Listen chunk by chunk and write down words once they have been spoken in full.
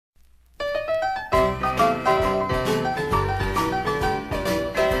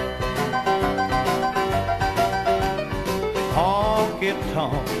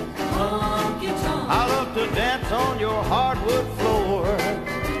tonk. Honky tonk. I love to dance on your hardwood floor.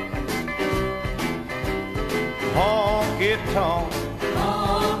 Honky tonk.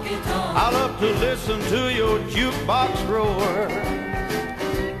 Honky tonk. I love to listen to your jukebox roar.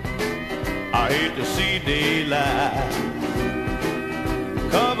 I hate to see daylight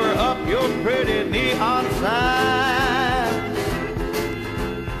cover up your pretty neon signs,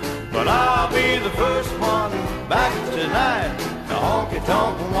 but I'll be the first one back tonight to honky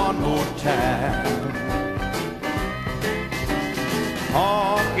tonk one more time.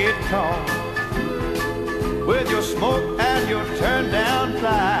 Honky tonk with your smoke and your turn down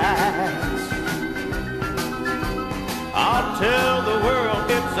lights. I'll tell the world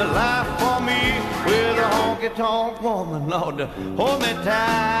it's a life for me with a honky tonk woman, Lord, to hold me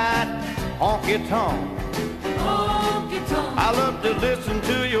tight. Honky tonk. Honky tonk. I love to listen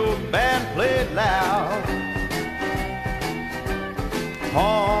to your band play loud.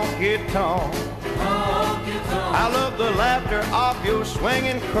 Honky tonk. Honky tonk. I love the laughter of your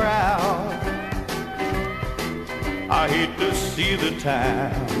swinging crowd. I hate to see the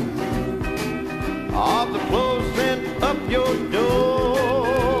time of the closing up your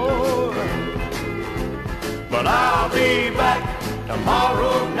door, but I'll be back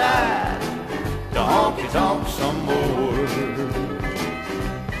tomorrow night to honky tonk some more.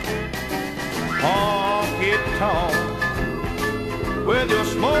 Honky tonk with your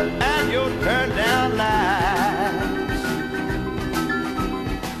smoke and your turn down lights.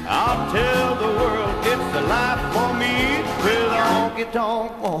 I'll tell the world it's the life for me with a honky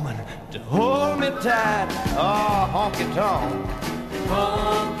tonk woman to hold me tight. Oh, honky tonk.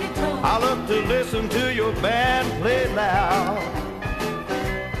 Honky tonk. I love to listen to your band play loud.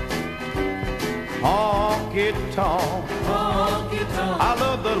 Honky tonk. Honky tonk. I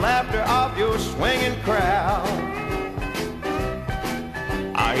love the laughter of your swinging crowd.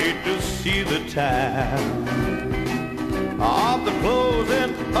 I hate to see the time of the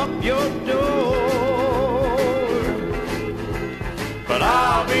closing up your door, but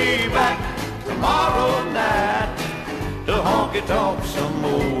I'll be back tomorrow night to honky tonk some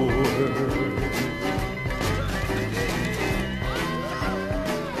more.